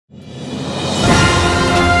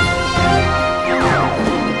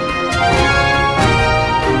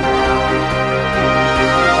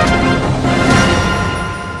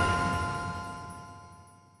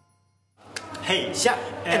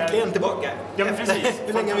Ja, men precis.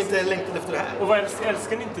 Hur länge har vi inte längtat efter det här? Och vad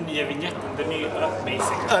älskar ni inte nya vignetten? Den är ju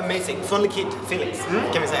amazing. Amazing. Från Liquid Felix,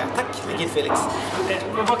 kan vi säga. Tack, Liquid Felix.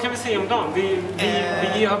 Vad kan vi säga om dem?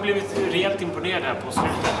 Vi har blivit rejält imponerade här på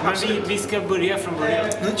slutet. Men vi ska börja från början.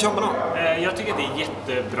 Kör man då? Jag tycker att det är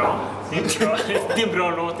jättebra. Det är en bra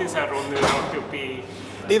låt. Det är så här Ronny rakt upp i...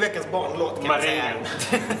 Det är veckans barnlåt, kan man säga.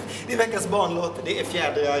 Det är veckans barnlåt, det är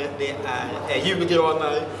fjädrar, det är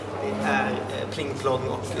julgranar, det är plingplong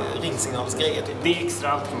och ringsignalsgrejer. Typ. Det är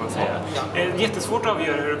extra allt, kan man säga. Ja. Jättesvårt att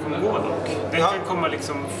avgöra hur det kommer gå dock. Den kan komma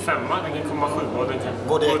liksom 5, den kan komma 7 och den kan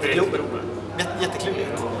gå direkt till Globen.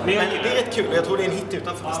 Jätteklurigt. Men det är rätt kul och jag tror det är en hit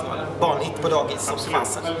utanför festivalen. Barnhit på dagis.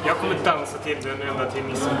 Absolut. Jag kommer dansa till den ända till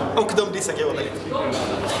midsommar. Och de dissar gråda lite.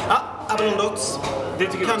 Ja, Avalon Dots. Det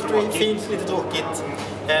tycker jag är country, tråkigt. fint, lite tråkigt.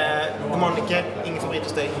 Monica, ingen favorit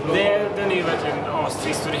hos dig. Den är ju verkligen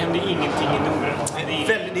astrist och det händer ingenting i numret.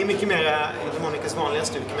 Det är mycket mer Monicas vanliga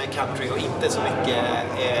stuk med country och inte så mycket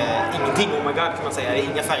ingenting, oh my god kan man säga.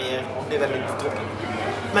 Inga färger, det är väldigt tråkigt.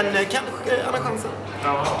 Men kanske andra chansen.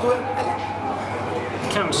 Ja.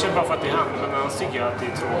 Kanske bara för att det är han, men annars tycker jag att det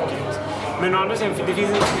är tråkigt. Men å andra sidan, det finns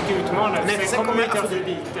inte så mycket utmanare. Sen kommer inte alltid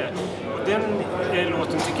lite. Och den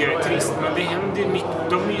låten tycker jag är trist, men det händer mitt.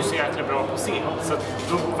 De är ju så jäkla bra på scen. Så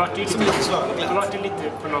då vart det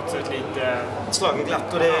lite på något sätt lite...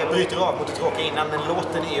 Slagglatt och det bryter av mot det tråkiga innan, men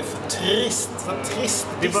låten är ju för trist. Så trist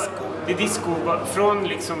disco. Det är disco från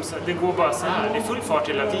liksom, det går bara så här. Det är full fart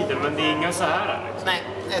hela tiden, men det är inga så här. Liksom. Nej,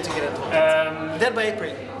 jag tycker det är tråkigt. Dead by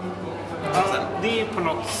April. Ja, det är på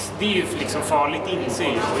något, det är ju liksom farligt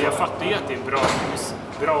insyn och jag fattar ju att det är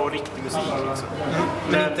bra och riktig musik liksom.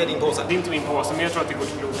 Men inte din påse. Det är inte min påse, men jag tror att det går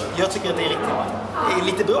till Globen. Jag tycker att det är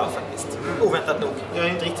lite bra faktiskt. Oväntat nog. Jag är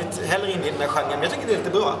inte riktigt heller inne i den där genren, men jag tycker det är lite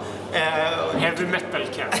bra. Heavy metal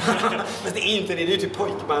camp. Men det är inte det, det är ju typ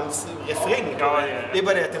pojkbandsrefräng. Ja, det är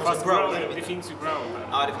bara det att det är något growl. Det finns ju growl där.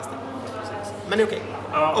 Ja, det finns det. Men det är okej.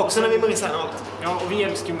 Ja, också när vi Marie Serneholt. Ja, och vi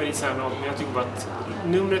älskar Marie Serneholt, men jag tycker bara att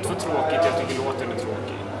numret var tråkigt, jag tycker låten är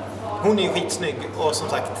tråkig. Hon är ju skitsnygg och som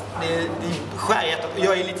sagt, det skär hjärtat.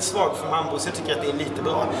 Jag är lite svag för mambo så jag tycker att det är lite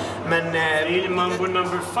bra. Men... det är mambo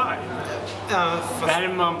number 5. Ja, fast... Det här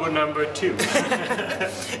är mambo number 2.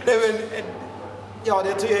 Nej, men, ja,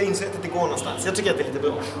 det tror jag inser att det går någonstans. Jag tycker att det är lite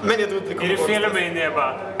bra. Men jag tror inte det kommer. Är det fel av mig när jag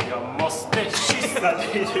bara, jag måste kyssa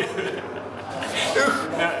dig?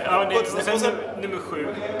 Ja, det, och sen nummer 7.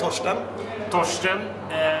 Torsten.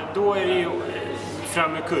 Då är det ju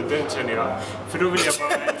fram med kudden, känner jag. För då vill jag bara...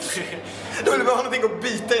 Då vill jag bara ha någonting att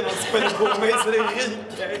bita innan han spänner på mig så det ryker.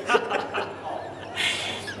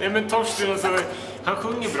 Nej, men Torsten, alltså, han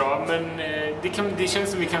sjunger bra, men det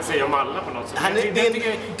känns som vi kan säga om alla på något sätt. Det är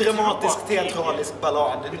en dramatisk, teatralisk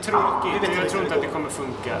ballad. Det är tråkigt. Jag tror inte att det kommer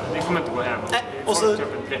funka. Det kommer inte gå hem. Och så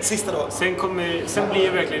sista då. Sen blir det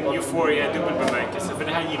verkligen Euphoria i dubbel bemärkelse, för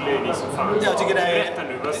det här gillar ju vi som fan. Jag tycker det är... Berätta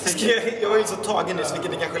nu. Jag var ju så tagen nyss,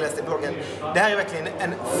 vilket ni kanske läste i bloggen. Det här är verkligen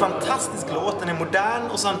en fantastisk låt. Den är modern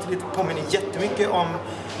och samtidigt påminner jättemycket om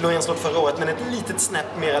Lorens låt förra året, men ett litet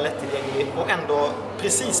snäpp mer lättillgänglig och ändå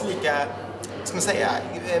precis lika, ska man säga,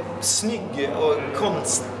 snygg och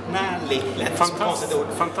konstnärlig.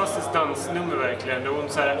 Fantastiskt dansnummer verkligen. Hon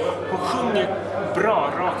sjunger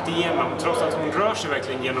bra rakt igenom trots att hon rör sig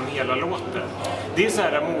verkligen genom hela låten. Det är så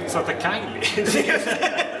här motsatta Kylie.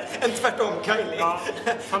 En tvärtom Kylie. Ja,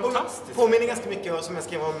 fantastiskt. Påminner ganska mycket som jag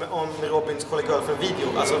skrev om Robins Call a Girl för video.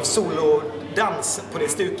 Alltså solodans på det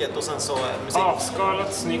stuket och sen så musik.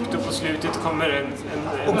 Avskalat, snyggt och på slutet kommer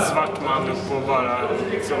en svart man upp och bara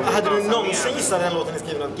liksom, hade du någonsin gissat den låten är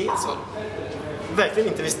skriven av Gesson? Verkligen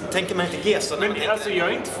inte, visst tänker man inte Gesson. Men alltså jag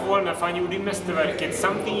är inte förvånad för han gjorde ju mästerverket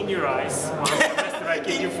Something in your eyes och han gjorde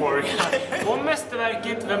mästerverket Euphoria. Och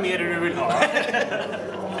mästerverket, vem är det du vill ha?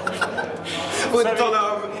 Och inte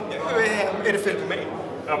tala om, är det fel på mig?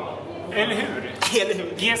 Ja, eller hur?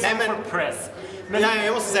 Gesson for press. Men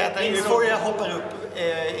jag måste säga att Euphoria hoppar upp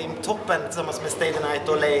i toppen tillsammans med Stay the Night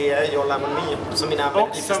och Lay Jolla Mami som mina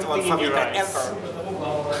festivalfavoriter ever.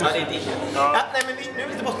 Ja, det är det. Ja, nej, men nu är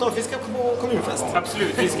vi lite bortom. Vi ska på kommunfest.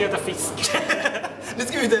 Absolut, vi ska äta fisk. Nu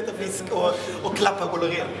ska vi äta fisk och klappa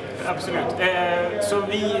Bolorén. Absolut.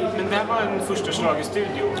 Men det här var en första slag i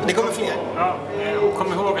studio. Det kommer fler. Ja, och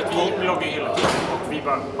kom ihåg att vi bloggar hela tiden och vi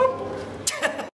bara...